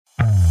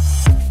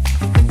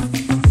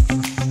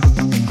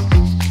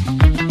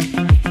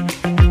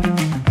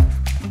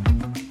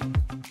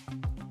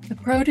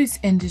produce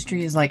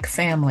industry is like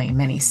family,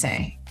 many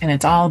say, and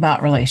it's all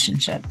about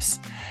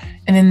relationships.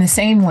 And in the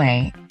same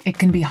way, it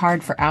can be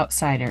hard for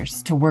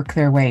outsiders to work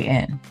their way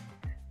in.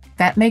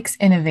 That makes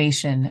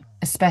innovation,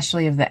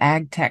 especially of the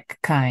ag tech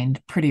kind,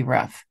 pretty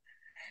rough.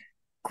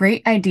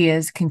 Great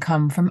ideas can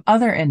come from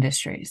other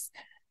industries.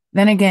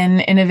 Then again,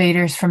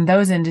 innovators from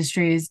those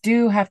industries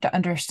do have to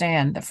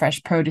understand the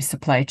fresh produce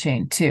supply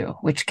chain too,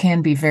 which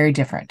can be very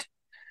different.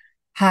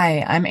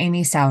 Hi, I'm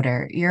Amy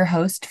Souter, your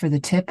host for the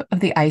Tip of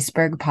the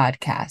Iceberg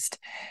podcast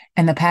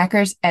and the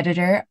Packers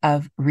editor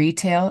of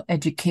Retail,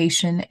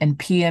 Education, and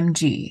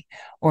PMG,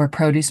 or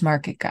Produce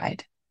Market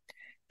Guide.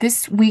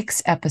 This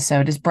week's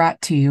episode is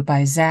brought to you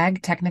by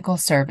ZAG Technical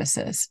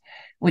Services,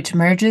 which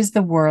merges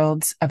the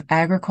worlds of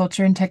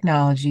agriculture and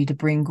technology to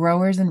bring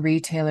growers and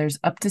retailers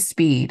up to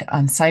speed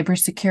on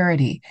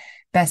cybersecurity,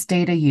 best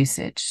data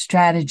usage,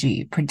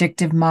 strategy,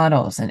 predictive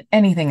models, and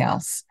anything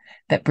else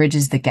that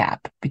bridges the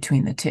gap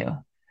between the two.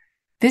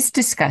 This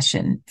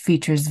discussion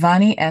features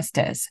Vonnie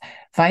Estes,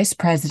 Vice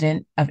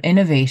President of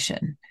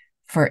Innovation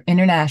for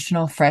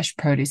International Fresh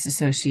Produce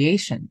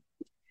Association.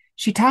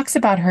 She talks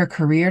about her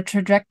career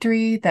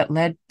trajectory that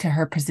led to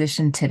her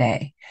position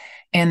today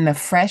and the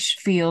Fresh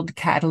Field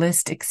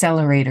Catalyst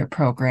Accelerator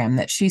program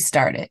that she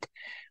started,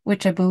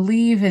 which I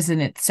believe is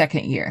in its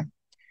second year,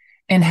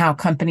 and how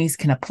companies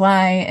can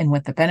apply and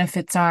what the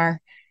benefits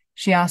are.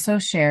 She also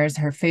shares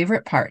her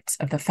favorite parts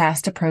of the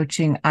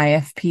fast-approaching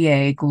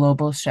IFPA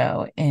Global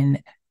Show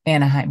in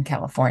Anaheim,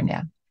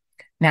 California.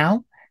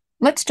 Now,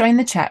 let's join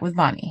the chat with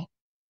Vonnie.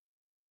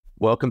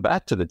 Welcome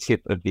back to the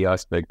Tip of the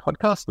Iceberg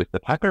podcast with the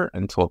Packer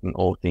and talking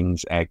all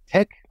things ag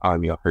tech.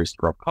 I'm your host,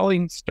 Rob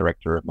Collins,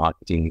 Director of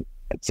Marketing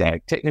at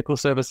ZAG Technical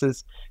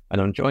Services, and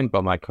I'm joined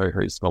by my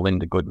co-host,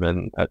 Melinda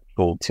Goodman at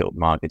Full Tilt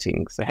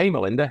Marketing. So, hey,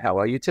 Melinda, how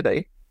are you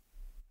today?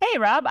 Hey,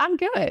 Rob, I'm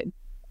good.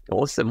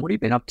 Awesome. What have you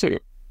been up to?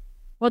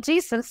 Well,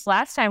 geez, since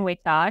last time we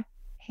talked,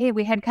 hey,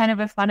 we had kind of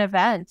a fun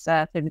event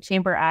through the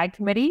Chamber Ag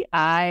Committee.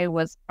 I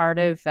was part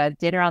of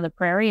Dinner on the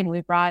Prairie, and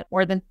we brought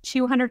more than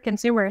 200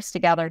 consumers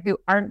together who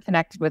aren't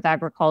connected with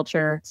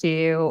agriculture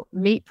to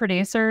meet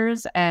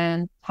producers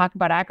and talk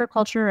about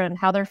agriculture and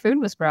how their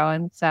food was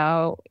growing.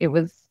 So it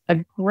was a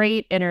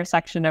great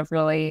intersection of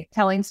really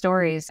telling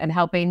stories and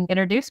helping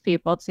introduce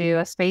people to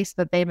a space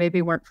that they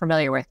maybe weren't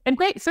familiar with. And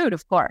great food,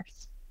 of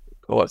course.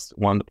 Of course.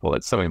 Wonderful.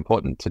 It's so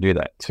important to do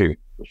that too.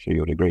 I'm sure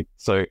you would agree.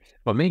 So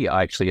for me,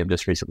 I actually am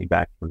just recently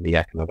back from the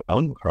Economic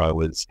Development where I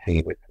was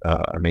hanging with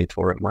a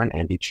mentor of mine,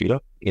 Andy Tudor,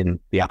 in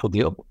the Apple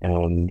deal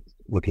and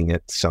looking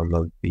at some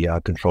of the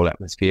controlled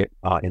atmosphere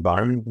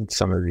environment and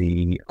some of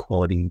the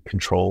quality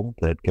control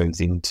that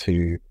goes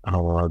into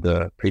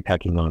the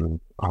pre-packing on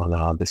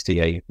the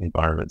CA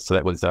environment. So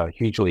that was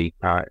hugely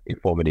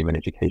informative and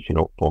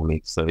educational for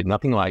me. So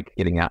nothing like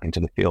getting out into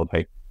the field,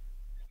 hey.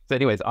 So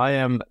anyways, I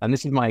am, and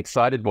this is my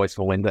excited voice,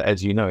 Melinda,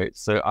 as you know.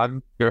 So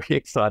I'm very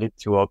excited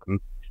to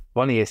welcome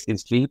Vonnie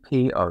Estes,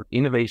 VP of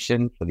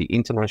Innovation for the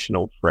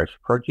International Fresh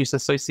Produce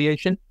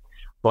Association.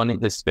 Vonnie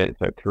has spent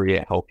her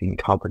career helping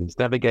companies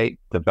navigate,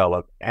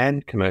 develop,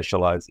 and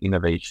commercialize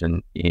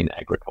innovation in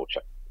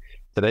agriculture.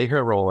 Today,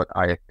 her role at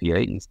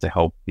IFPA is to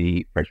help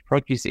the fresh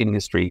produce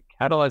industry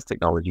catalyze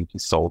technology to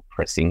solve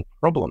pressing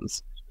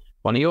problems.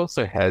 Vonnie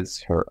also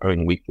has her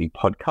own weekly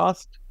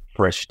podcast,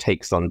 Fresh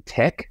Takes on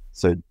Tech.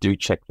 So do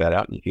check that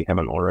out if you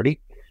haven't already.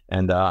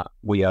 And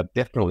we are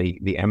definitely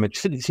the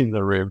amateurs in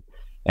the room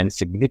and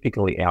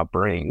significantly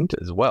outbrained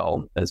as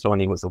well, as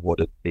Vonnie was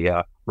awarded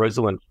the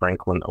Rosalind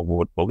Franklin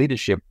Award for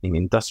Leadership in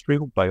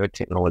Industrial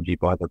Biotechnology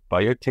by the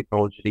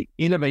Biotechnology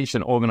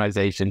Innovation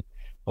Organization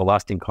for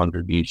lasting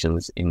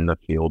contributions in the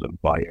field of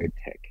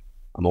biotech.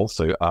 I'm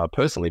also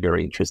personally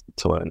very interested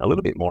to learn a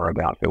little bit more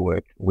about her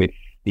work with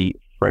the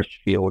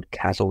Fresh Field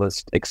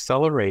Catalyst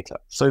Accelerator.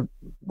 So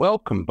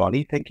welcome,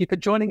 Vonnie. Thank you for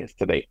joining us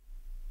today.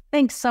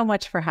 Thanks so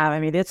much for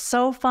having me. It's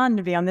so fun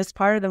to be on this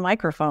part of the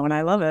microphone.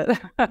 I love it.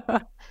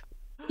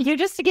 You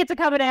just get to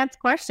come and ask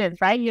questions,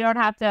 right? You don't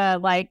have to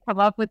come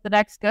up with the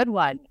next good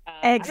one.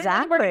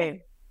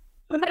 Exactly.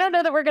 I don't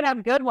know that we're going to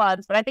have good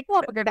ones, but I think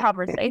we'll have a good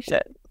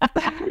conversation.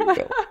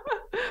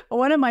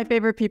 One of my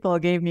favorite people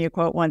gave me a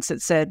quote once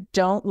that said,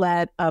 "Don't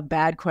let a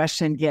bad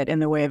question get in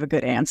the way of a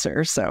good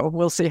answer." So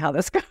we'll see how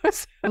this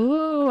goes.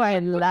 Ooh, I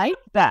like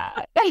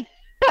that.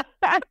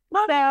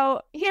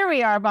 So here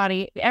we are,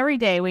 Vonnie. Every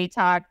day we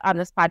talk on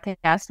this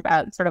podcast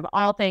about sort of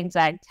all things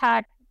ag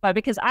tech, but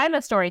because I'm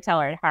a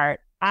storyteller at heart,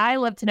 I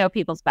love to know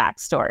people's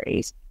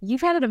backstories.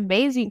 You've had an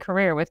amazing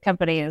career with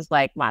companies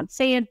like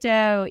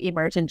Monsanto,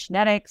 Emergent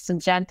Genetics,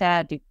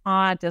 Syngenta,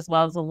 DuPont, as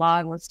well as a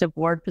long list of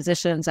board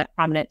positions at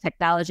prominent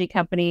technology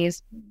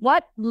companies.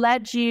 What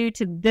led you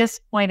to this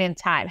point in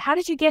time? How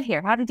did you get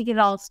here? How did you get it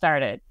all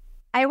started?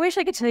 I wish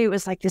I could tell you it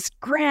was like this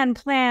grand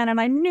plan,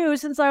 and I knew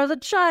since I was a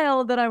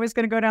child that I was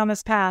going to go down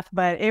this path,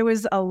 but it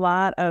was a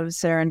lot of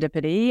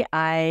serendipity.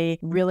 I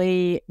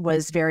really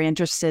was very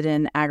interested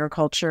in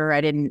agriculture.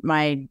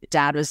 My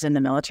dad was in the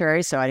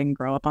military, so I didn't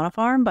grow up on a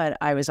farm, but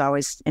I was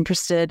always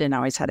interested and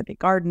always had a big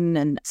garden.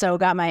 And so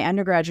got my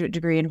undergraduate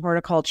degree in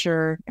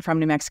horticulture from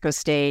New Mexico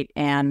State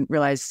and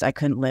realized I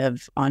couldn't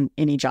live on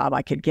any job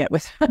I could get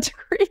with a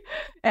degree.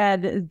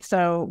 And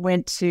so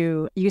went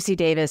to UC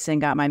Davis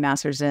and got my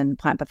master's in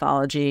plant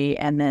pathology.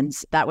 And then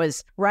that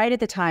was right at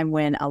the time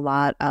when a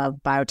lot of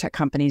biotech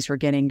companies were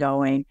getting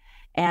going.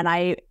 And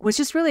I was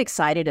just really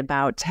excited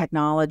about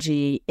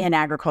technology in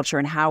agriculture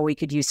and how we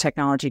could use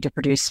technology to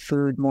produce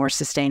food more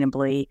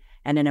sustainably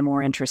and in a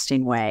more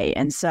interesting way.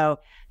 And so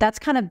that's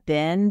kind of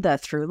been the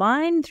through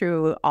line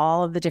through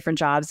all of the different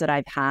jobs that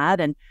I've had.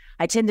 And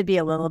I tend to be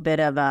a little bit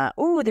of a,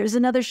 oh, there's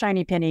another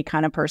shiny penny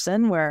kind of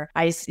person where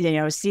I,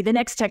 see the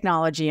next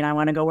technology and I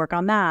want to go work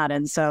on that.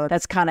 And so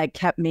that's kind of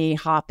kept me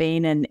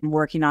hopping and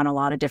working on a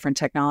lot of different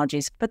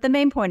technologies. But the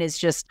main point is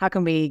just how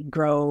can we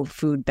grow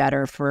food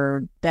better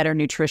for better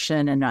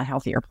nutrition and a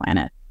healthier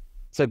planet?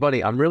 So,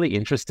 Vonnie, I'm really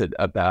interested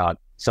about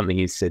something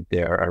you said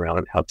there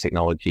around how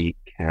technology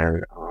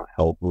can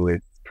help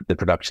with the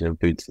production of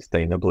food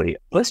sustainably.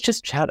 Let's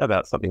just chat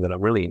about something that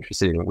I'm really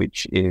interested in,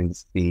 which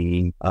is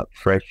the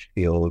Fresh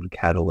Field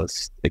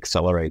Catalyst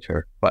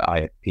Accelerator by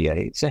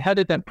IFPA. So how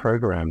did that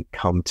program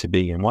come to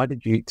be, and why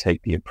did you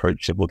take the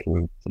approach of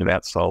looking sort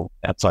of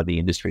outside the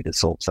industry to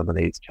solve some of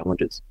these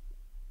challenges?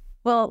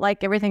 Well,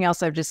 like everything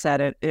else I've just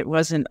said, it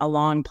wasn't a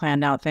long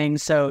planned out thing.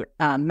 So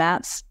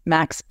Max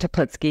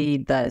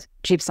Toplitsky, the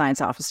chief science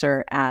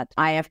officer at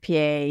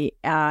IFPA,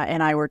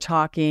 and I were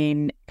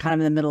talking kind of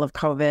in the middle of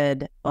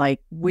COVID, like,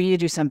 we need to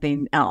do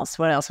something else.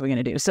 What else are we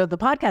going to do? So the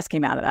podcast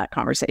came out of that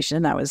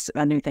conversation. That was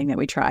a new thing that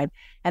we tried.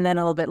 And then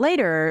a little bit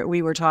later,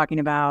 we were talking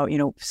about,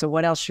 so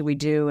what else should we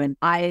do? And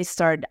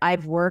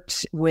I've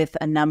worked with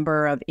a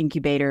number of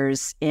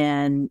incubators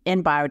in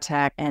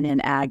biotech and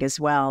in ag as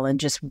well, and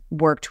just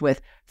worked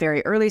with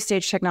very early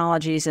stage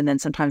technologies and then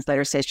sometimes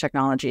later stage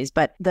technologies.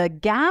 But the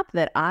gap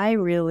that I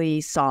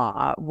really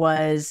saw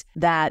was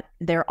that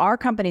there are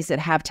companies that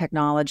have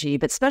technology,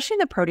 but especially in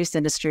the produce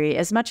industry,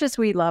 as much as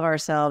we love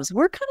ourselves,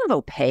 we're kind of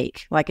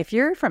opaque. Like if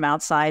you're from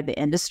outside the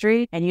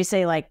industry and you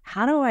say like,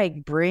 how do I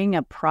bring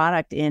a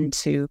product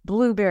into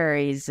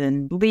blueberries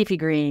and leafy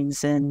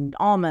greens and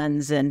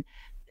almonds, and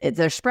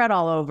they're spread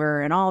all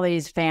over and all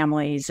these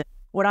families.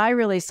 What I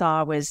really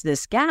saw was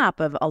this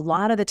gap of a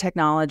lot of the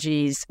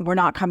technologies were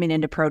not coming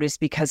into produce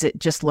because it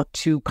just looked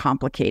too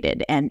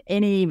complicated. And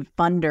any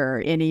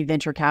funder, any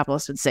venture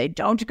capitalist would say,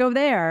 don't go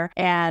there.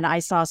 And I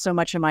saw so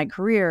much in my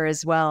career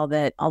as well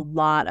that a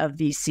lot of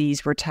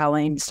VCs were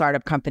telling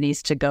startup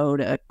companies to go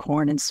to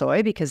corn and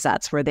soy because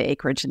that's where the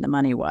acreage and the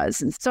money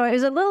was. And so it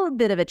was a little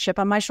bit of a chip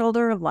on my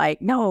shoulder of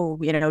like, no,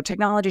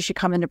 technology should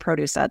come into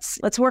produce.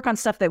 Let's work on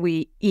stuff that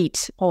we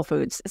eat, whole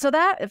foods. So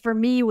that for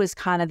me was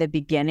kind of the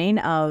beginning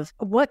of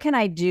what can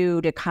I do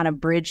to kind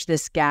of bridge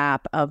this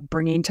gap of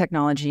bringing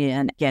technology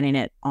and getting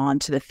it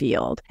onto the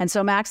field? And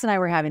so Max and I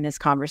were having this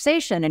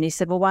conversation and he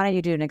said, well, why don't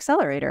you do an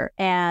accelerator?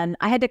 And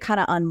I had to kind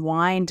of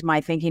unwind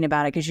my thinking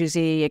about it because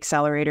usually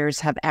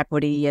accelerators have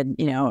equity and,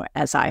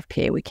 as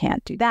IFPA, we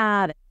can't do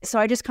that. So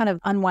I just kind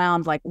of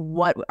unwound like,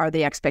 what are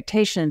the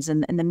expectations?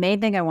 And the main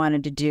thing I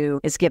wanted to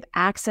do is give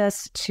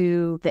access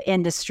to the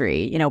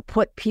industry,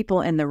 put people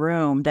in the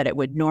room that it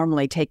would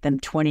normally take them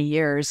 20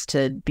 years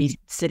to be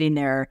sitting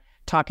there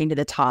talking to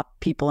the top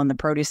people in the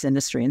produce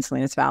industry in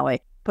Salinas Valley,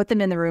 put them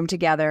in the room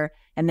together,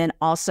 and then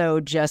also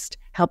just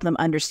help them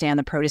understand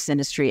the produce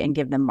industry and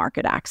give them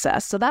market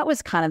access. So that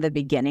was kind of the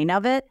beginning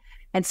of it.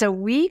 And so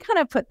we kind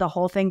of put the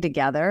whole thing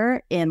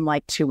together in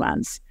like 2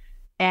 months.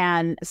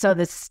 And so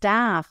the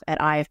staff at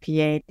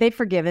IFPA, they've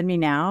forgiven me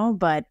now,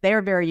 but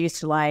they're very used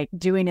to like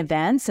doing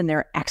events and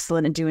they're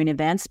excellent at doing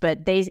events.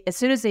 But as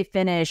soon as they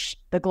finish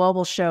the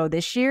global show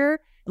this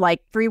year,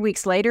 like 3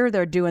 weeks later,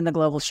 they're doing the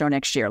global show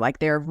next year. Like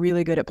they're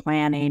really good at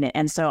planning.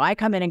 And so I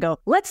come in and go,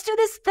 let's do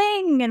this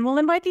thing and we'll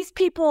invite these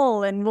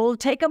people and we'll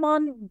take them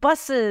on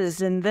buses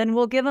and then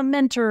we'll give them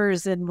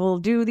mentors and we'll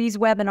do these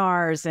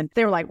webinars. And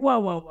they were like, whoa,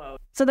 whoa, whoa.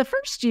 So the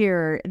first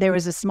year, there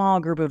was a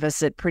small group of us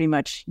that pretty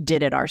much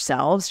did it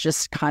ourselves,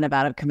 just kind of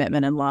out of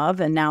commitment and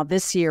love. And now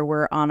this year,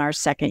 we're on our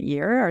second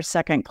year. Our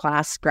second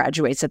class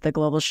graduates at the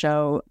global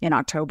show in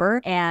October.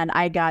 And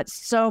I got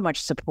so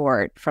much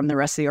support from the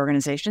rest of the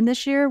organization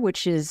this year,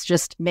 which has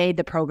just made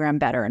the program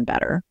better and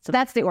better. So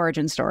that's the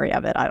origin story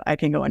of it. I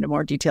can go into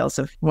more details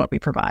of what we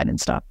provide and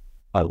stuff.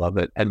 I love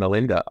it. And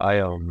Melinda, I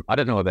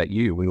don't know about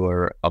you. We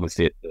were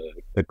obviously at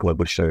the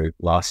global show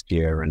last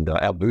year, and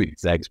our booth,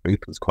 Zag's booth,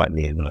 was quite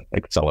near the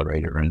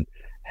accelerator, and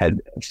had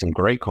some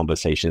great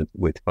conversations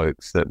with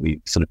folks that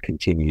we've sort of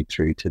continued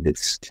through to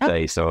this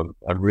day. So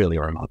a really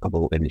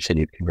remarkable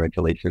initiative.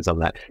 Congratulations on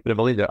that. But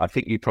Melinda, I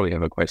think you probably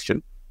have a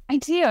question. I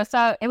do.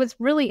 So it was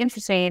really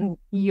interesting,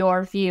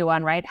 your view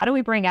on, right, how do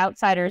we bring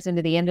outsiders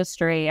into the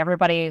industry?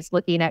 Everybody's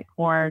looking at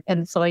corn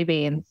and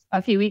soybeans.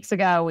 A few weeks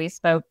ago, we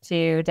spoke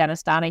to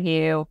Dennis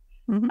Donahue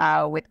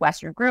with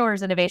Western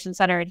Growers Innovation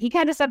Center. And he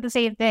kind of said the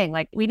same thing.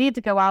 Like, we need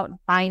to go out and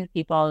find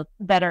people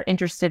that are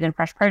interested in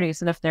fresh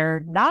produce. And if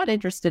they're not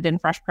interested in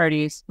fresh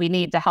produce, we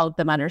need to help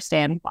them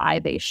understand why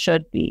they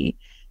should be.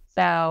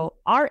 So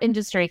our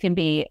industry can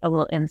be a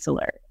little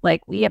insular.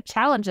 Like, we have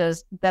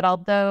challenges that,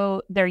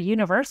 although they're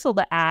universal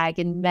to ag,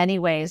 in many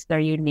ways, they're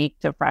unique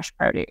to fresh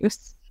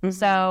produce.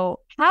 So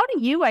how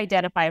do you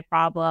identify a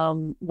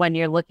problem when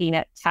you're looking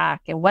at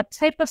tech, and what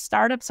type of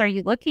startups are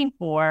you looking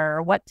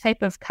for? What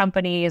type of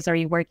companies are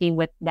you working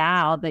with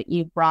now that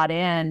you've brought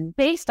in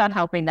based on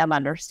helping them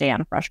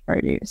understand fresh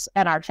produce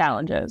and our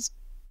challenges?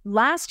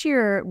 Last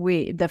year,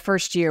 the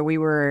first year, we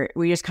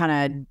just kind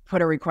of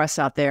put a request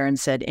out there and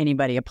said,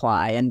 anybody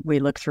apply. And we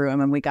looked through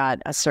them and we got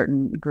a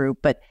certain group.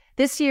 But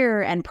this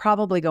year, and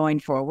probably going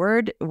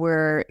forward,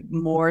 we're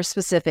more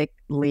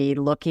specifically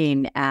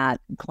looking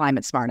at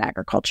climate smart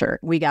agriculture.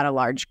 We got a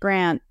large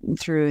grant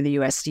through the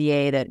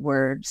USDA that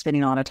we're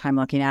spending a lot of time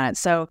looking at it.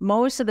 So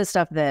most of the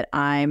stuff that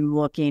I'm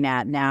looking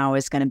at now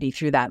is going to be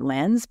through that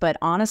lens. But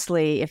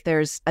honestly, if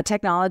there's a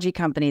technology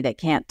company that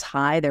can't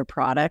tie their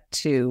product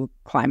to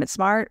climate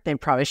smart, they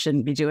probably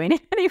shouldn't be doing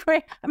it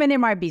anyway. I mean, there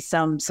might be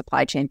some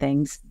supply chain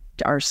things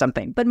or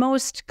something, but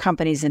most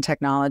companies in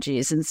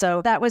technologies. And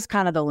so that was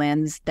kind of the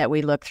lens that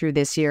we looked through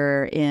this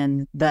year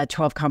in the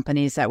 12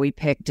 companies that we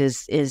picked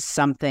is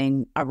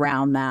something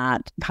around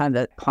that kind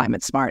of the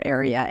climate smart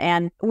area.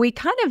 And we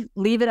kind of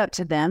leave it up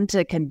to them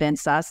to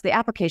convince us. The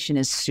application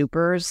is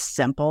super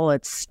simple.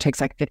 It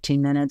takes like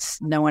 15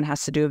 minutes. No one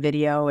has to do a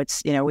video.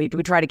 It's, we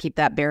try to keep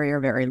that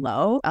barrier very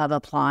low of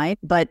apply,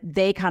 but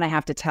they kind of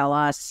have to tell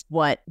us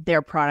what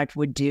their product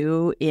would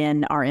do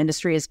in our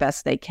industry as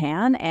best they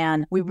can.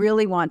 And we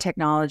really want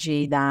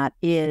technology that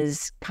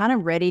is kind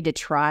of ready to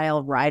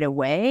trial right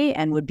away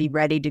and would be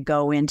ready to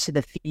go into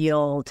the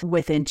field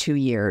within 2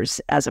 years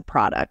as a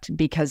product,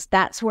 because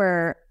that's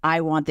where I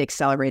want the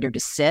accelerator to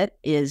sit,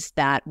 is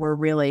that we're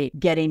really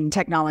getting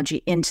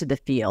technology into the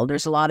field.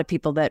 There's a lot of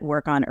people that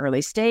work on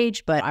early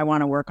stage, but I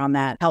want to work on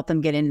that, help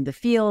them get into the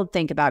field,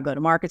 think about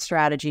go-to-market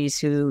strategies,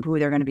 who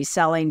they're going to be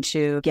selling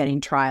to,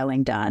 getting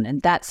trialing done.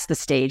 And that's the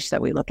stage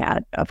that we look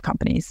at of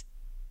companies.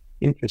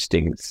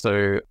 Interesting.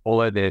 So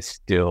although they're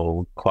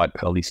still quite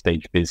early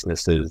stage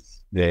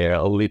businesses, they're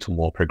a little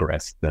more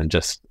progressed than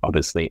just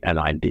obviously an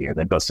idea.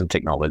 They've got some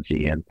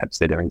technology and perhaps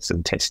they're doing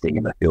some testing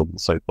in the field and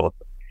so forth.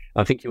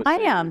 I think you were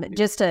saying,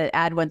 just to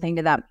add one thing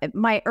to that,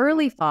 my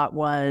early thought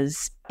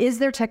was, is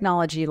there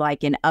technology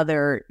like in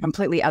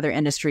completely other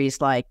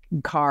industries like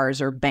cars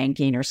or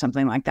banking or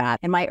something like that?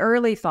 And my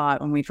early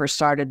thought when we first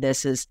started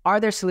this is, are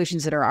there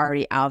solutions that are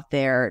already out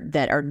there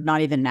that are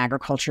not even in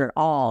agriculture at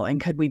all? And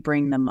could we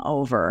bring them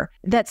over?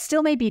 That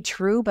still may be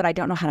true, but I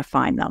don't know how to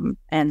find them.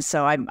 And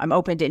so I'm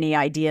open to any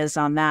ideas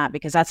on that,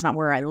 because that's not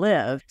where I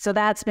live. So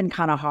that's been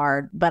kind of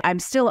hard, but I'm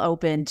still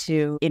open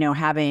to,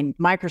 having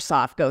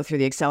Microsoft go through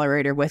the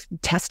accelerator with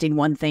testing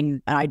one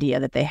idea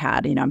that they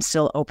had. I'm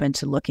still open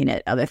to looking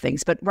at other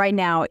things. But right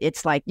now,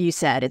 it's like you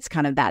said, it's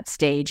kind of that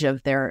stage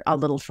of they're a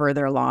little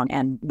further along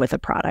and with a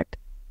product.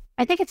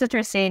 I think it's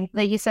interesting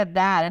that you said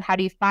that, and how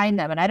do you find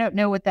them? And I don't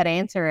know what that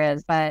answer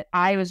is, but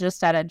I was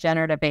just at a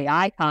generative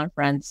AI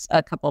conference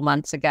a couple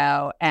months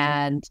ago,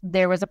 and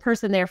there was a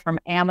person there from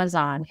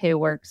Amazon who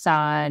works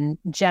on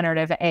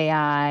generative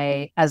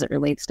AI as it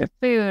relates to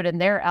food and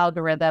their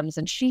algorithms.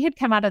 And she had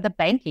come out of the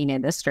banking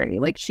industry.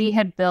 Like, she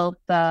had built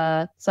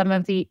some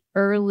of the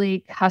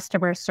early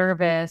customer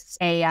service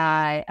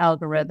AI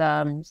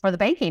algorithms for the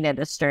banking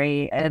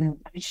industry. And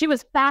she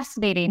was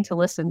fascinating to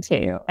listen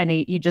to. And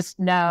you just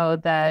know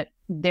that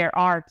there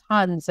are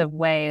tons of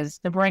ways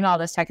to bring all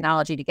this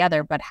technology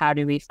together, but how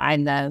do we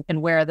find them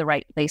and where are the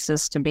right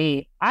places to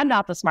be? I'm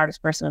not the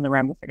smartest person in the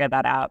room to figure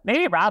that out.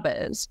 Maybe Rob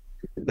is.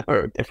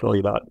 No,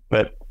 definitely not.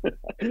 But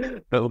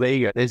there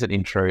you go. There's an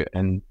intro.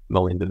 And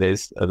Melinda,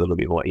 there's a little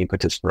bit more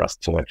impetus for us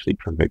to actually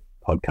promote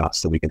podcasts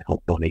so we can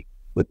help Vonnie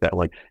with that.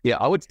 Like, yeah,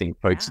 I would think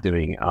folks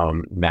doing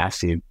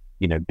massive,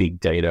 big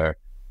data,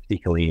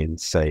 particularly in,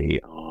 say,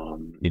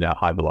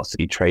 high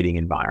velocity trading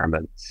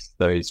environments,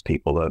 those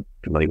people are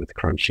familiar with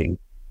crunching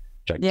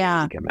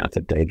gigantic amounts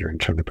of data and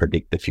trying to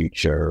predict the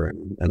future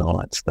and all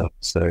that stuff.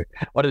 So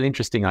what an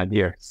interesting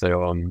idea.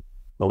 So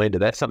Melinda,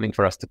 that's something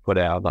for us to put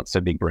our not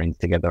so big brains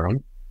together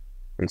on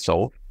and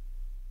solve.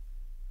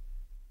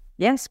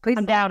 Yes, please.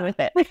 I'm down with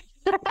it.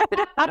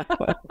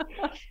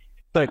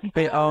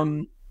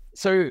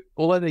 So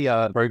although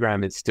the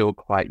program is still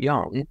quite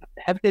young,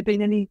 have there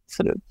been any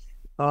sort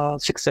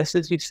of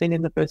successes you've seen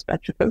in the first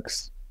batch of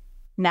folks?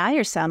 Now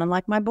you're sounding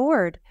like my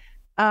board.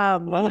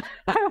 Well,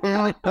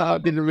 I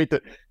didn't mean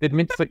to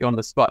put you on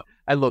the spot.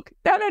 And look,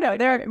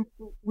 no.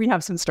 We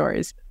have some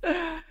stories.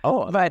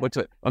 Oh, but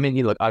I mean,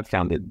 look, I've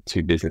founded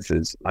 2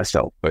 businesses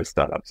myself, both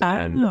startups,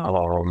 and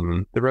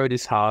the road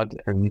is hard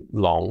and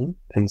long,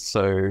 and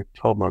so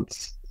 12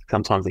 months.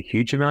 Sometimes a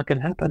huge amount can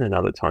happen, and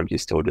other times you're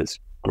still just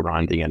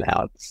grinding it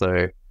out.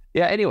 So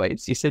Yeah, anyway,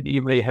 you said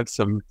you may have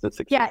some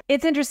success. Yeah,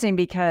 it's interesting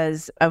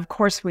because, of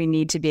course, we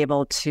need to be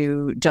able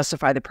to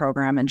justify the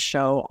program and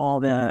show all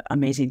the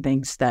amazing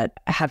things that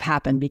have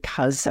happened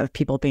because of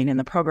people being in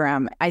the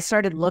program. I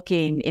started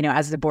looking,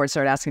 as the board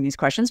started asking these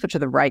questions, which are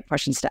the right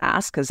questions to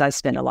ask because I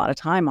spend a lot of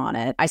time on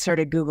it. I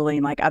started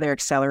Googling like other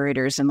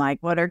accelerators and like,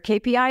 what are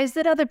KPIs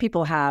that other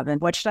people have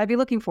and what should I be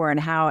looking for and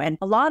how? And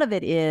a lot of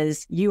it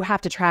is you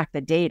have to track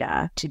the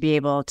data to be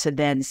able to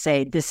then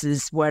say, this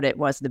is what it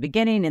was at the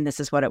beginning and this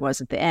is what it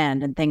was at the end.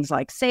 And things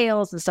like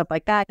sales and stuff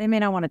like that. They may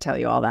not want to tell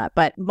you all that,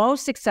 but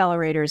most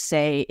accelerators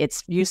say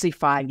it's usually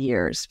 5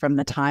 years from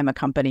the time a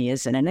company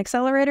is in an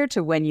accelerator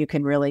to when you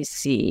can really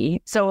see.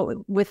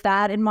 So with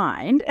that in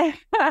mind,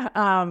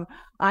 I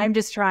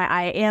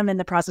am in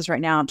the process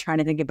right now. I'm trying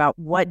to think about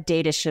what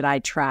data should I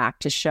track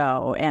to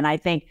show. And I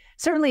think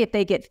certainly if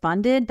they get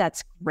funded,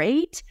 that's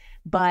great.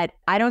 But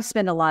I don't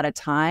spend a lot of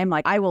time.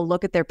 Like I will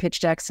look at their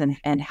pitch decks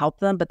and help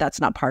them, but that's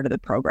not part of the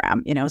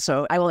program,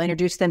 So I will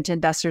introduce them to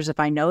investors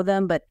if I know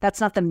them, but that's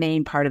not the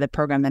main part of the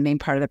program. The main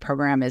part of the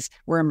program is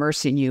we're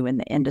immersing you in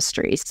the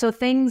industry. So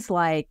things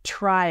like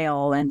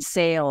trial and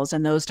sales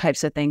and those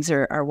types of things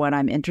are what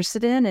I'm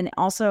interested in. And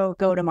also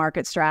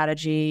go-to-market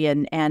strategy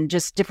and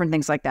just different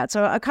things like that.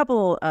 So a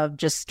couple of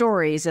just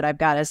stories that I've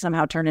got to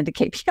somehow turn into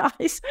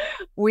KPIs.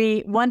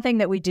 One thing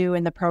that we do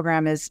in the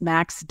program is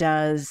Max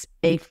does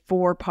a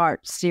 4-part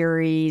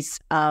series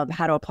of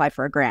how to apply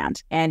for a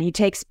grant. And he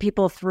takes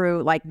people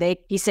through,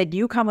 he said,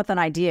 you come with an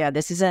idea.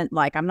 This isn't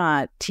like, I'm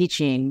not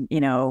teaching,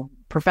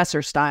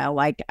 professor style,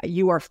 like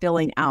you are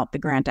filling out the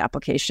grant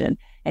application.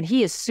 And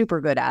he is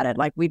super good at it.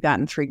 Like we've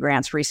gotten 3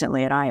 grants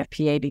recently at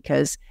IFPA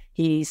because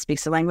he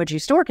speaks the language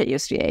used to work at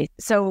USDA.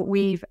 So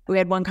we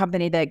had one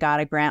company that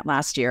got a grant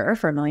last year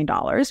for $1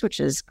 million,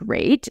 which is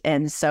great.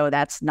 And so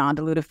that's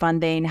non-dilutive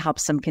funding,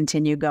 helps them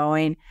continue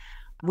going.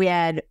 We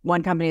had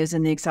one company who was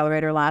in the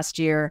accelerator last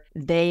year.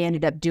 They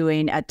ended up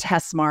doing a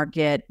test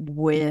market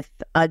with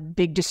a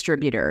big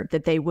distributor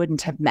that they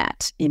wouldn't have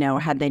met,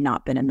 had they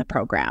not been in the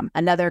program.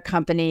 Another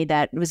company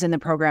that was in the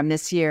program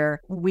this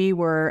year, we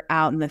were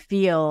out in the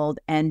field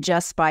and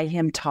just by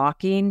him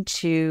talking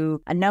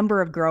to a number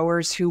of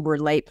growers who were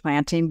late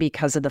planting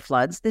because of the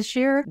floods this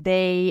year,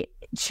 they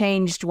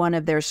changed one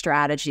of their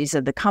strategies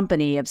of the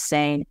company of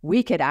saying,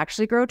 we could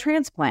actually grow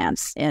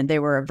transplants. And they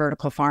were a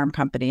vertical farm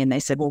company. And they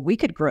said, well, we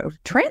could grow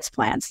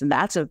transplants. And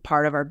that's a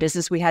part of our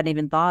business we hadn't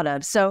even thought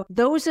of. So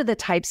those are the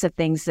types of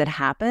things that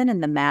happen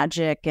and the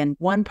magic. And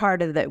one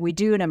part of that, we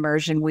do an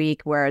immersion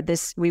week where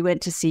we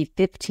went to see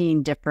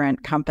 15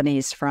 different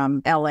companies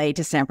from LA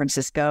to San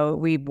Francisco.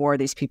 We wore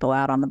these people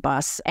out on the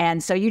bus.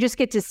 And so you just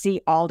get to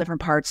see all different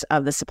parts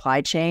of the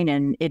supply chain.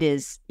 And it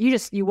is,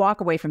 you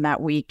walk away from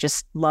that week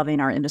just loving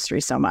our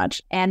industry so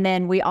much. And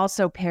then we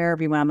also pair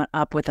everyone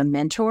up with a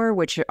mentor,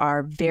 which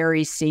are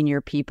very senior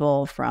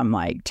people from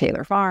like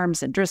Taylor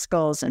Farms and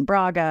Driscoll's and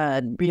Braga,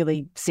 and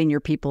really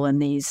senior people in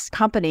these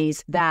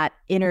companies that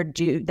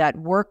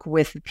work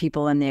with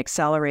people in the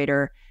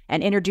accelerator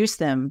and introduce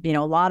them. A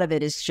lot of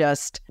it is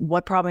just,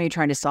 what problem are you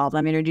trying to solve?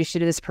 Let me introduce you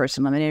to this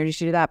person. Let me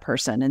introduce you to that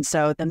person. And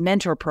so the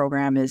mentor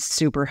program is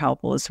super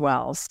helpful as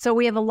well. So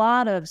we have a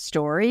lot of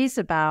stories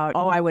about,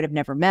 I would have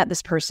never met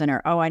this person,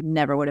 or, I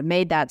never would have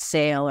made that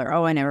sale, or,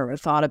 I never would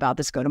have thought about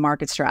this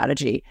go-to-market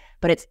strategy.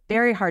 But it's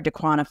very hard to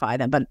quantify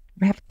them, but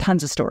we have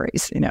tons of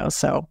stories,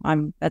 so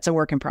that's a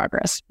work in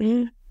progress.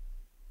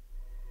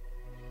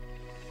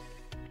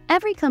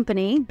 Every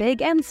company,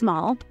 big and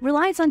small,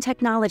 relies on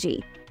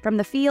technology. From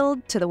the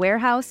field to the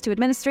warehouse to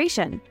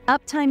administration,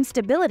 uptime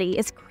stability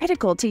is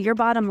critical to your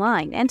bottom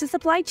line and to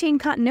supply chain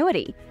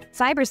continuity.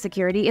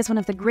 Cybersecurity is one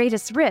of the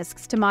greatest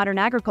risks to modern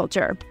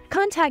agriculture.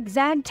 Contact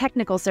ZAG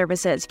Technical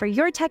Services for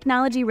your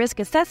technology risk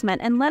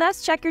assessment and let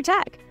us check your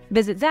tech.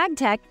 Visit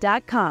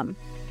zagtech.com.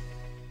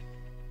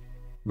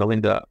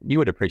 Melinda, you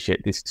would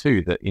appreciate this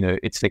too, that,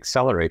 it's an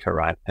accelerator,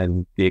 right?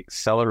 And the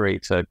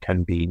accelerator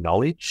can be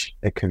knowledge,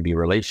 it can be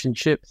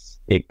relationships,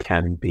 it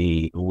can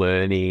be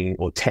learning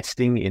or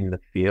testing in the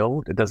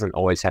field. It doesn't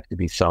always have to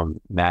be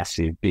some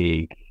massive,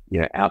 big,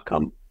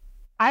 outcome.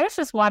 I was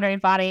just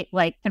wondering, Vonnie,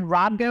 can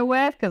Rob go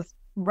with? Because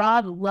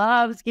Rob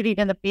loves getting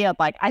in the field.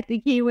 I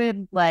think he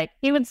would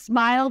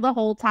smile the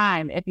whole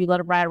time if you let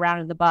him ride around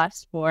in the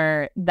bus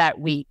for that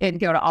week and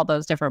go to all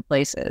those different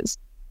places.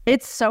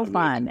 It's so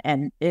fun.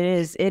 And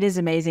it is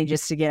amazing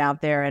just to get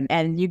out there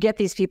and you get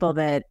these people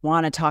that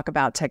want to talk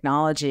about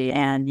technology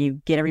and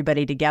you get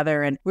everybody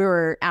together. And we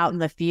were out in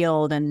the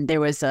field and there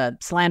was a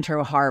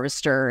cilantro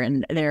harvester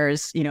and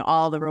there's,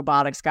 all the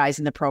robotics guys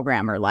in the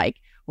program are like,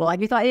 well,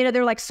 you thought,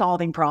 they're like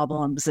solving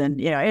problems and,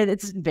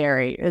 it's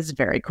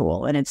very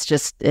cool. And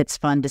it's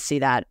fun to see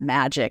that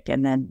magic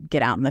and then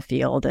get out in the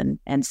field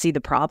and see the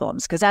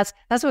problems. Cause that's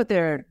what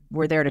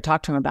we're there to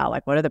talk to them about.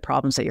 Like, what are the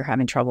problems that you're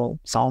having trouble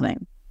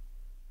solving?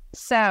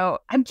 So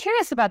I'm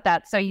curious about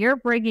that. So you're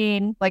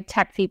bringing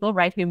tech people,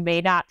 right, who may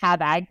not have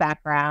ag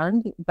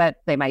background, but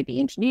they might be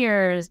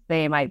engineers,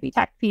 they might be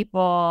tech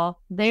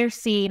people. They're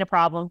seeing a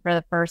problem for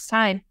the first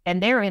time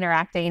and they're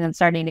interacting and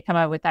starting to come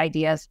up with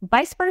ideas.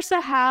 Vice versa,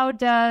 how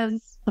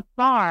does the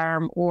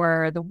farm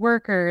or the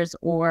workers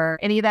or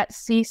any of that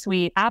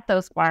C-suite at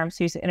those farms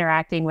who's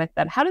interacting with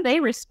them, how do they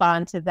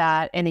respond to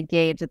that and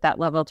engage at that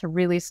level to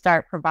really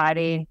start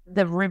providing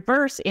the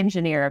reverse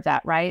engineer of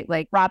that, right?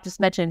 Like Rob just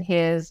mentioned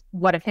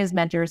one of his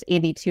mentors,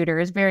 Andy Tudor,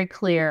 is very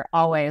clear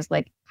always,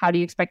 like, how do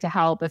you expect to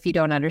help if you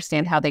don't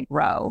understand how they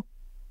grow?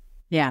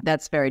 Yeah,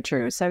 that's very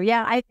true. So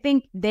yeah, I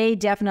think they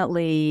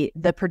definitely,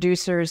 the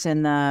producers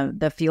and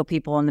the field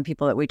people and the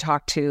people that we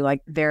talk to,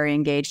 like very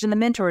engaged, and the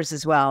mentors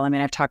as well. I mean,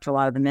 I've talked to a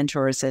lot of the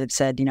mentors that have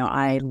said,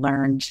 I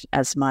learned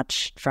as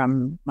much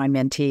from my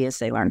mentee as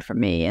they learned from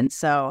me. And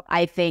so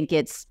I think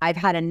I've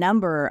had a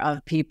number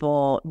of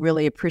people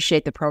really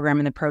appreciate the program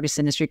in the produce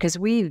industry because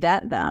we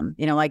vet them,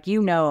 like,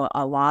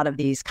 a lot of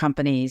these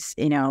companies,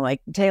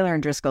 like Taylor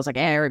and Driscoll's, like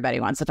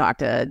everybody wants to talk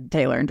to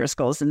Taylor and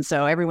Driscoll's. And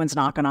so everyone's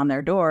knocking on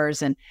their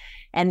doors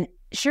and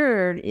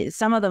sure,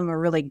 some of them are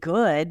really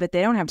good, but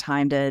they don't have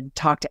time to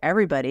talk to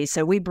everybody.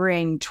 So we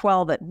bring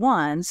 12 at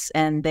once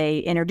and they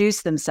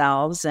introduce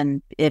themselves.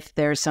 And if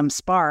there's some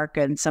spark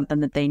and something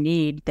that they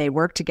need, they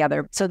work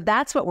together. So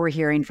that's what we're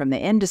hearing from the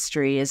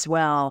industry as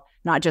well,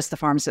 not just the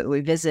farms that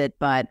we visit,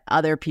 but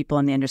other people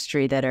in the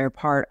industry that are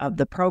part of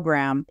the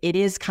program. It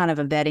is kind of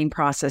a vetting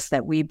process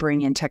that we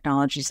bring in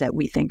technologies that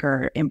we think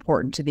are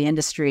important to the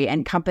industry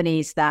and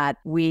companies that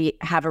we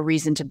have a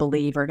reason to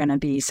believe are going to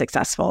be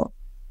successful.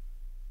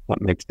 That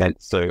makes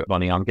sense. So,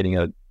 Vonnie, I'm getting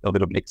a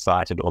little bit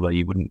excited, although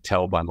you wouldn't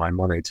tell by my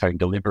monotone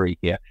delivery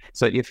here.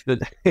 So if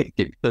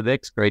if the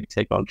next great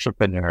tech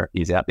entrepreneur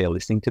is out there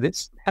listening to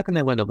this, how can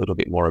they learn a little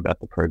bit more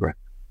about the program?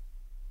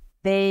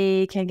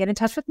 They can get in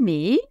touch with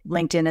me.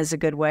 LinkedIn is a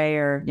good way,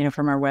 or,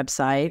 from our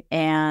website.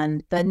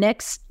 And the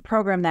next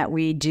program that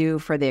we do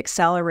for the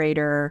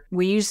accelerator,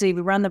 we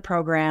run the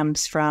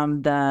programs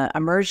from the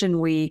immersion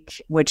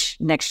week, which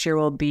next year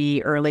will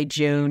be early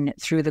June,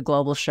 through the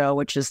global show,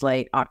 which is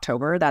late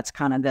October. That's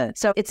kind of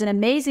so it's an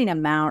amazing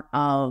amount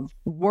of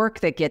work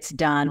that gets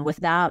done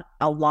without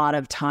a lot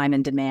of time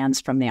and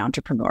demands from the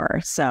entrepreneur.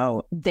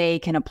 So they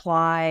can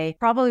apply.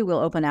 Probably we'll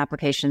open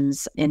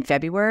applications in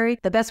February.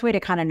 The best way to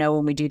kind of know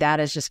when we do that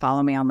is just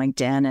follow me on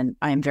LinkedIn, and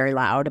I am very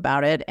loud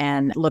about it,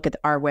 and look at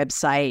our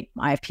website,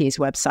 IFPA's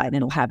website, and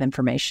it'll have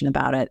information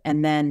about it.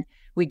 And then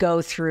we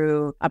go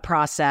through a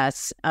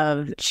process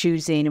of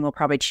choosing, and we'll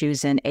probably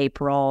choose in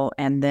April,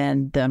 and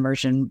then the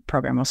immersion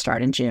program will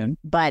start in June.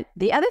 But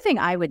the other thing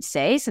I would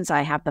say, since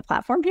I have the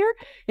platform here,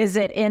 is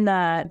that in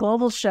the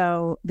global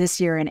show this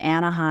year in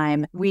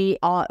Anaheim,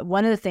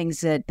 one of the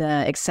things that the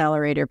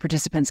accelerator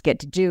participants get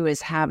to do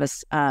is have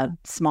a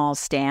small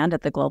stand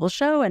at the global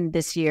show. And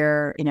this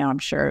year, I'm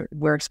sure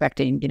we're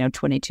expecting,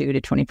 22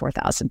 to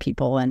 24,000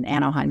 people, and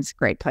Anaheim's a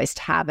great place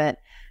to have it.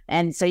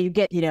 And so you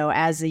get,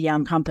 as a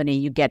young company,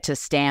 you get to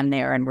stand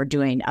there, and we're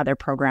doing other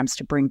programs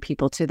to bring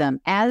people to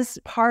them. As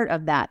part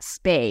of that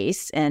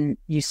space, and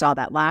you saw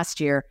that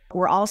last year,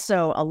 we're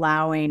also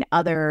allowing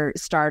other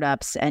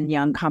startups and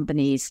young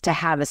companies to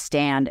have a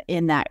stand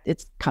in that.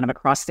 It's kind of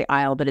across the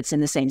aisle, but it's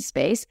in the same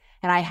space.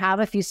 And I have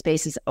a few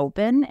spaces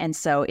open, and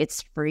so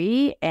it's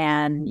free.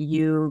 And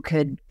you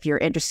could, if you're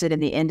interested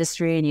in the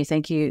industry and you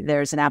think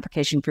there's an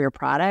application for your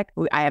product,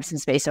 I have some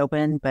space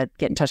open, but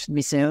get in touch with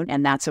me soon.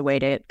 And that's a way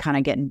to kind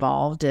of get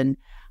involved. And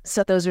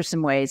so those are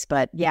some ways.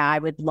 But yeah, I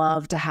would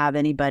love to have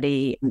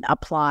anybody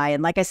apply.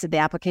 And like I said, the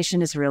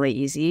application is really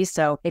easy.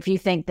 So if you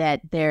think that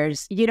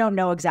you don't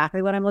know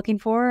exactly what I'm looking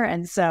for,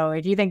 and so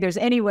if you think there's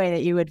any way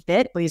that you would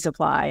fit, please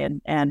apply,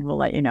 and we'll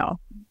let you know.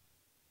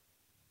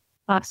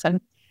 Awesome.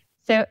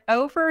 So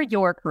over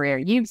your career,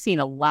 you've seen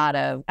a lot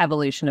of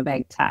evolution of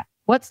ag tech.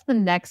 What's the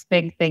next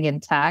big thing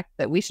in tech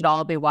that we should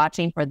all be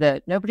watching for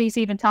that nobody's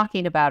even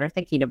talking about or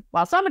thinking of?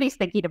 Well, somebody's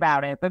thinking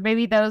about it, but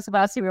maybe those of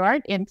us who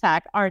aren't in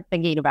tech aren't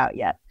thinking about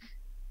yet.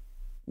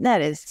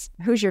 That is,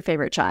 who's your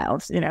favorite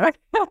child?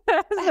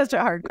 That's such a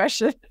hard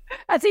question.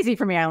 That's easy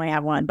for me. I only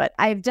have one, but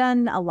I've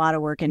done a lot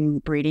of work in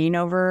breeding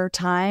over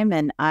time.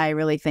 And I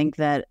really think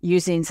that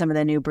using some of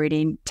the new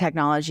breeding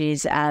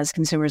technologies, as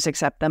consumers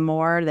accept them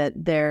more, that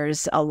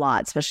there's a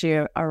lot,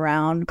 especially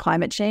around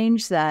climate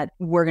change, that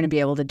we're going to be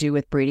able to do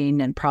with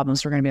breeding and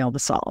problems we're going to be able to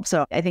solve.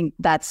 So I think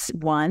that's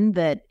one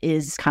that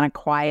is kind of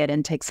quiet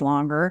and takes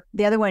longer.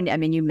 The other one,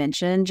 you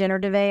mentioned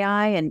generative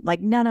AI, and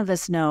like none of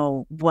us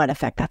know what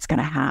effect that's going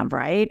to have,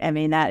 right?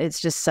 That it's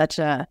just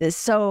it's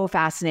so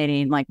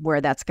fascinating, like where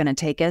that's going to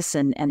take us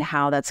and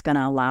how that's going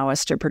to allow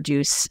us to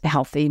produce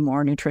healthy,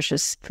 more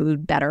nutritious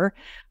food better.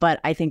 But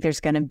I think there's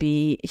going to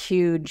be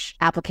huge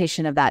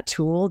application of that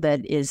tool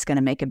that is going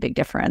to make a big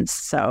difference.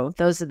 So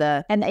those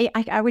are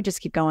I would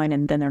just keep going,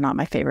 and then they're not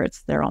my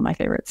favorites. They're all my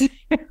favorites.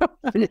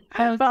 But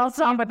I'll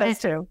stop with those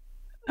two.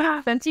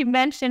 Since you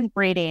mentioned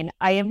breeding,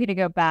 I am going to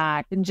go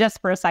back just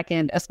for a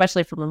second,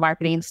 especially from a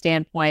marketing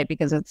standpoint,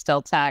 because it's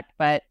still tech.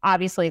 But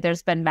obviously,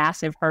 there's been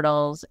massive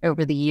hurdles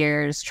over the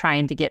years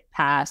trying to get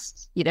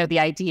past, the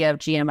idea of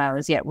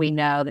GMOs. Yet we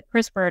know that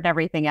CRISPR and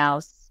everything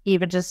else,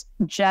 even just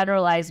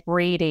generalized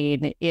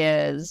breeding,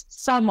 is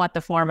somewhat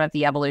the form of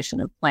the evolution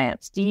of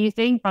plants. Do you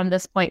think from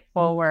this point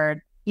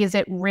forward, Is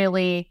it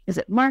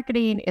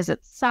marketing? Is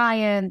it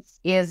science?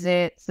 Is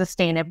it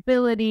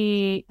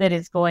sustainability that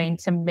is going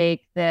to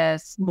make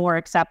this more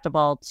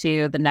acceptable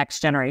to the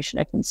next generation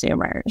of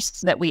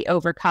consumers, that we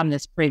overcome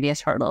this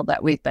previous hurdle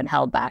that we've been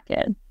held back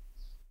in?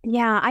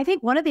 Yeah, I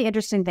think one of the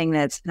interesting things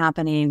that's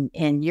happening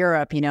in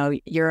Europe,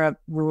 Europe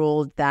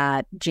ruled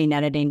that gene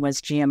editing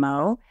was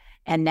GMO.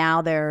 And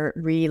now they're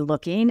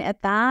re-looking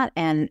at that.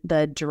 And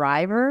the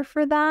driver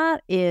for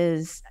that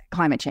is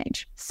climate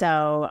change.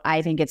 So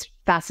I think it's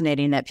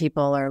fascinating that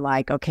people are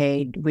like,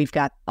 okay, we've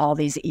got all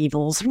these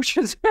evils, which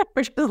is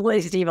the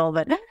least evil,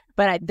 but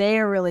they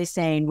are really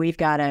saying we've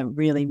got to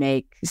really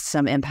make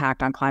some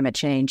impact on climate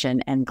change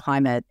and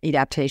climate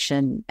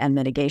adaptation and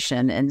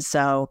mitigation. And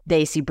so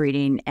they see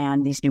breeding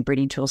and these new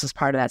breeding tools as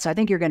part of that. So I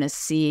think you're going to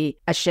see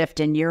a shift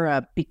in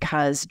Europe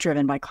because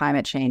driven by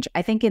climate change.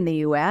 I think in the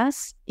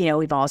US,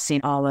 we've all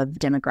seen all of the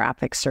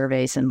demographic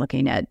surveys and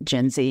looking at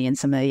Gen Z and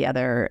some of the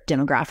other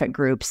demographic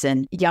groups,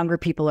 and younger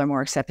people are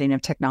more accepting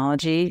of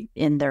technology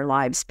in their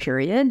lives,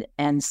 period.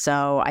 And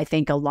so I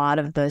think a lot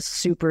of the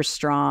super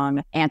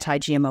strong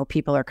anti-GMO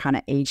people are kind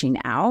of aging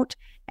out,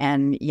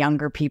 and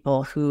younger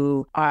people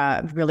who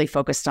are really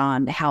focused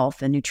on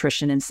health and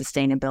nutrition and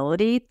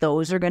sustainability,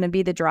 those are going to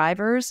be the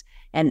drivers.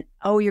 And,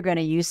 you're going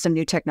to use some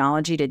new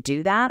technology to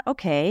do that.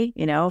 Okay.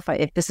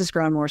 If this is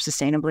grown more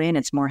sustainably and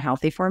it's more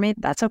healthy for me,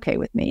 that's okay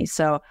with me.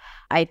 So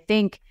I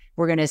think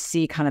we're going to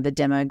see kind of the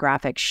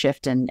demographic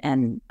shift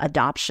and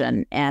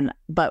adoption.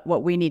 But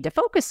what we need to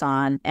focus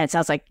on, and it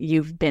sounds like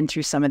you've been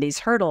through some of these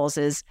hurdles,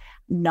 is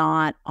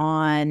not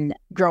on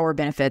grower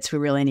benefits. We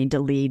really need to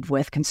lead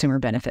with consumer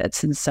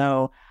benefits. And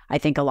so I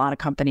think a lot of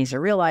companies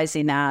are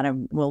realizing that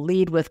and will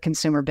lead with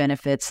consumer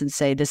benefits and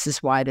say, this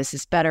is why this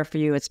is better for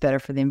you. It's better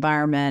for the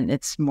environment.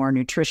 It's more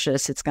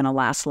nutritious. It's going to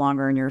last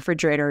longer in your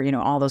refrigerator,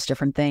 all those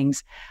different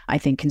things. I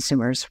think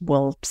consumers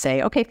will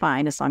say, okay,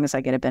 fine, as long as I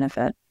get a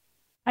benefit.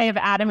 I have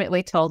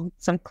adamantly told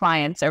some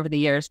clients over the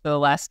years, for the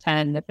last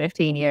 10 to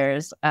 15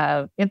 years,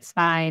 it's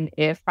fine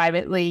if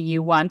privately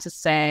you want to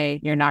say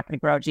you're not going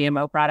to grow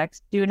GMO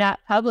products. Do not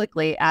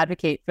publicly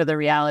advocate for the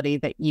reality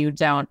that you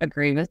don't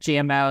agree with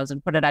GMOs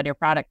and put it on your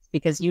products,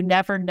 because you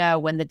never know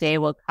when the day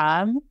will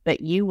come that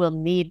you will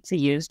need to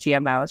use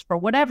GMOs for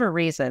whatever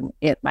reason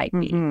it might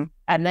be. Mm-hmm.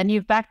 And then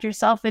you've backed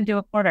yourself into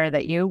a corner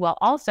that you will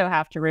also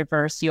have to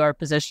reverse your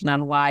position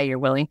on why you're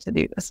willing to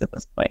do this at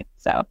this point.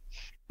 So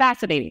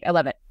fascinating. I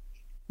love it.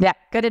 Yeah,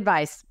 good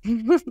advice.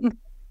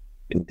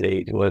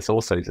 Indeed. Well, there's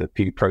also a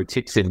few pro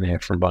tips in there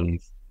from Vonnie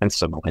and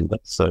some Melinda.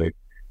 So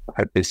I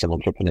hope there's some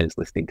entrepreneurs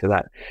listening to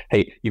that.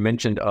 Hey, you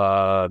mentioned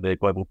the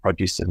Global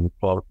Produce and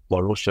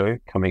Floral Show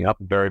coming up.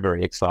 Very,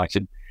 very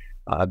excited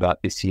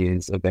about this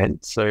year's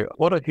event. So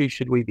who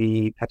should we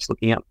be perhaps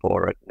looking out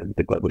for at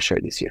the Global Show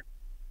this year?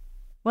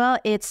 Well,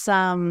 it's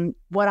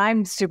what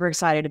I'm super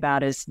excited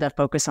about is the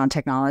focus on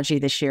technology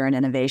this year and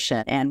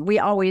innovation. And we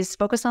always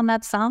focus on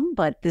that some,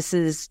 but this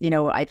is,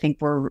 I think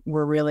we're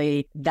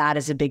really, that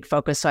is a big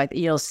focus. So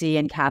you'll see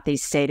in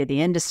Kathy's State of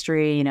the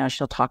Industry,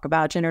 she'll talk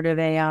about generative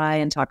AI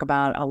and talk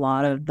about a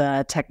lot of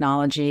the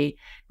technology.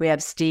 We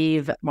have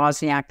Steve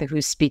Wozniak,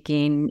 who's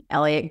speaking.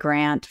 Elliot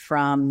Grant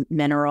from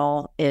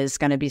Mineral is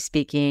going to be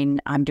speaking.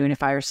 I'm doing a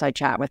fireside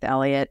chat with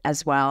Elliot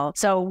as well.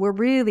 So we're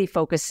really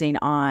focusing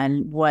on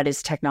what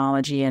is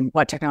technology and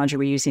what technology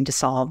we're using to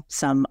solve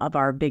some of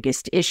our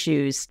biggest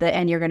issues.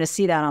 And you're going to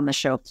see that on the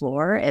show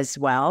floor as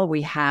well.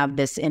 We have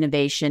this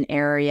innovation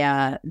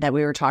area that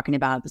we were talking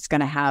about that's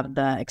going to have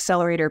the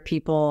accelerator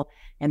people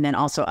and then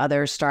also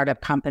other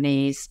startup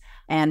companies.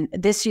 And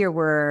this year,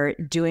 we're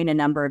doing a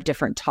number of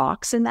different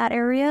talks in that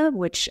area,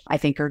 which I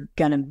think are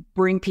going to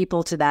bring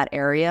people to that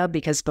area,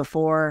 because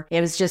before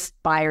it was just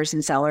buyers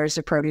and sellers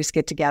of produce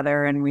get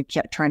together and we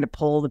kept trying to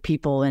pull the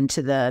people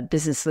into the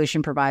business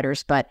solution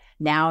providers. But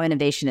now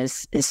innovation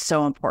is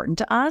so important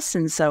to us.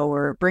 And so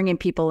we're bringing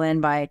people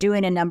in by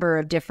doing a number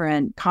of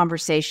different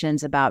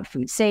conversations about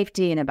food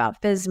safety and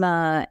about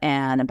FSMA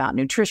and about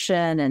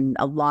nutrition and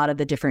a lot of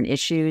the different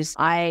issues.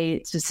 I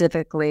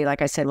specifically,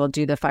 like I said, will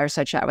do the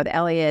fireside chat with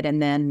Elliot.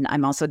 And then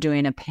I'm also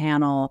doing a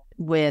panel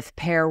with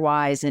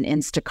Pairwise and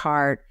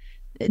Instacart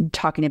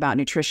talking about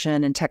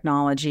nutrition and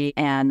technology.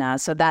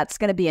 And so that's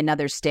going to be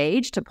another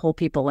stage to pull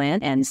people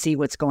in and see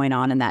what's going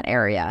on in that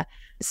area.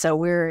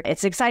 So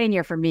it's an exciting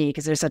year for me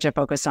because there's such a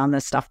focus on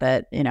the stuff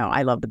that,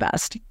 I love the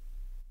best.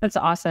 That's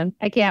awesome.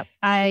 I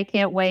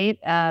can't wait.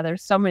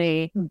 There's so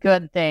many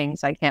good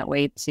things I can't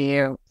wait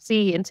to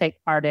see and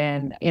take part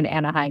in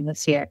Anaheim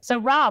this year. So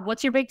Rob,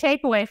 what's your big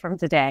takeaway from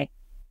today?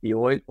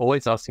 You're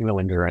always asking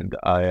Melinda, and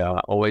I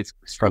always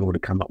struggle to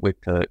come up with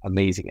an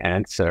amazing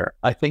answer.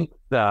 I think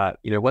that,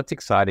 what's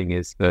exciting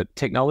is that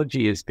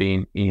technology has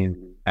been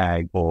in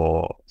ag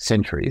for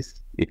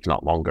centuries, if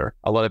not longer.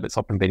 A lot of it's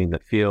often been in the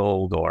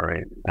field or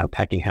in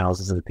packing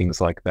houses and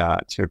things like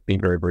that. So it's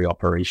been very, very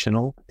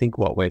operational. I think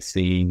what we're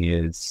seeing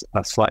is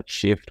a slight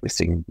shift. We're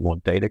seeing more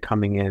data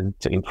coming in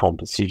to inform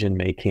decision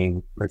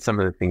making. And some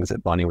of the things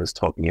that Vonnie was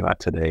talking about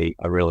today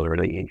are really,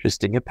 really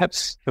interesting. And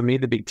perhaps for me,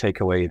 the big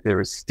takeaway,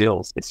 there is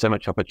still so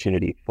much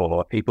opportunity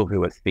for people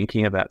who are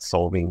thinking about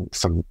solving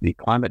some of the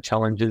climate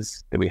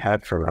challenges that we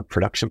have from a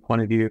production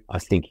point of view, are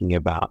thinking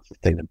about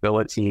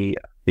sustainability,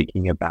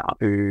 thinking about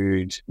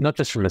food, not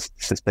just from a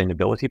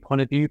sustainability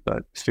point of view,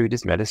 but food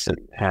is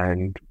medicine.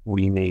 And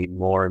we need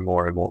more and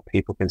more and more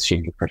people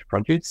consuming fresh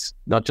produce,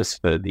 not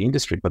just for the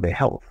industry, but their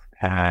health.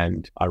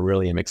 And I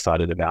really am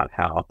excited about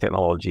how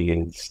technology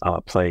is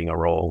playing a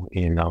role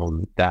in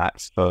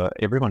that for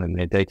everyone in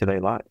their day-to-day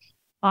lives.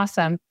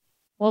 Awesome.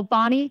 Well,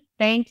 Vonnie,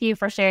 thank you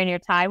for sharing your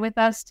time with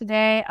us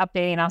today,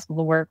 updating us on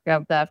the work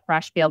of the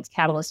Fresh Fields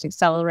Catalyst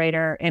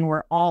Accelerator. And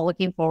we're all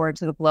looking forward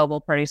to the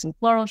Global Produce and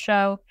Floral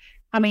Show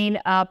coming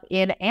up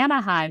in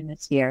Anaheim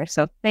this year.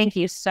 So thank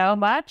you so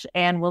much.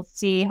 And we'll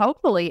see,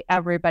 hopefully,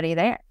 everybody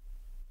there.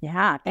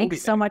 Yeah,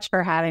 thanks so much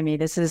for having me.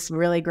 This is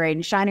really great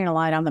and shining a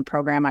light on the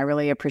program. I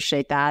really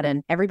appreciate that.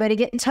 And everybody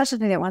get in touch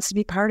with me that wants to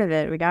be part of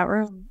it. We got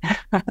room.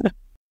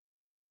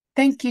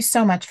 Thank you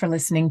so much for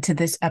listening to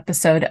this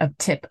episode of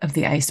Tip of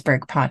the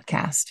Iceberg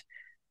podcast.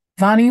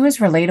 Vonnie was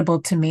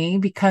relatable to me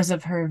because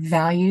of her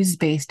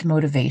values-based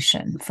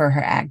motivation for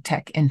her ag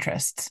tech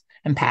interests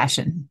and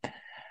passion.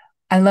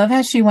 I love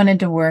how she wanted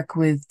to work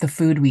with the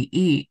food we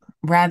eat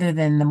rather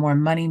than the more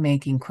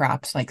money-making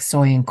crops like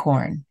soy and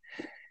corn.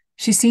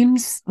 She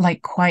seems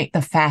like quite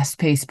the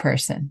fast-paced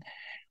person,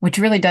 which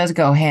really does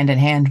go hand in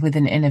hand with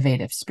an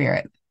innovative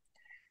spirit.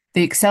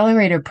 The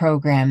accelerator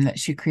program that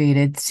she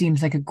created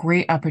seems like a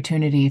great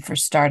opportunity for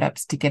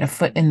startups to get a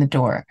foot in the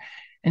door,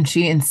 and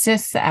she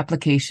insists the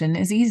application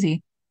is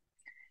easy.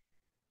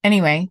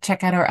 Anyway,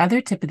 check out our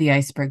other Tip of the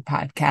Iceberg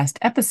podcast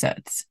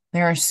episodes.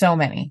 There are so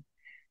many.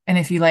 And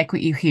if you like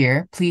what you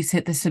hear, please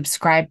hit the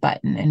subscribe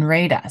button and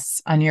rate us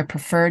on your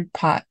preferred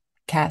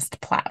podcast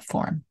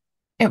platform.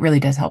 It really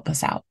does help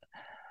us out.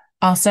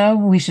 Also,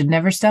 we should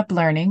never stop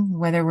learning,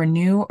 whether we're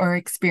new or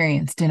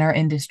experienced in our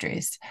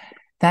industries.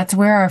 That's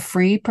where our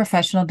free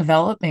professional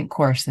development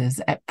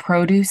courses at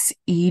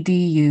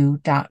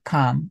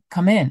produceedu.com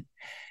come in.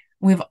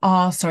 We have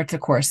all sorts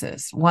of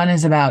courses. One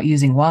is about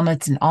using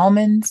walnuts and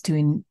almonds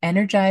to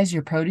energize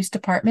your produce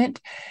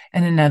department,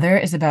 and another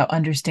is about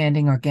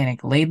understanding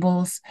organic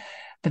labels.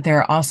 But there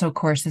are also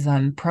courses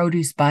on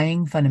produce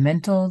buying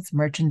fundamentals,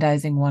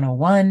 merchandising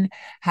 101,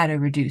 how to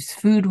reduce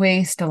food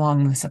waste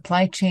along the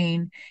supply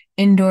chain,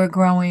 indoor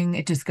growing.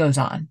 It just goes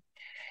on.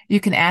 You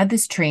can add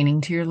this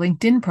training to your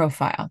LinkedIn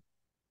profile,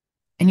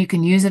 and you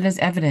can use it as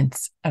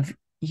evidence of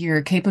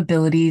your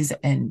capabilities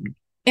and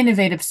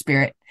innovative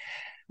spirit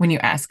when you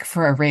ask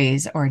for a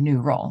raise or a new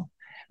role.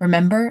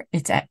 Remember,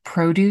 it's at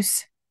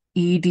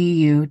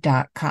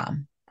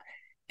produceedu.com.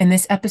 In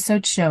this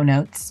episode's show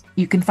notes,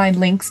 you can find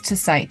links to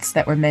sites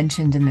that were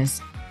mentioned in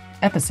this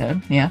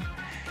episode,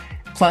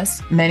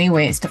 plus many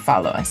ways to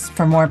follow us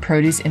for more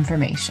produce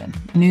information,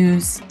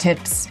 news,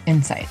 tips,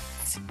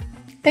 insights.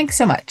 Thanks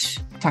so much.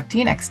 Talk to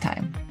you next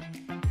time.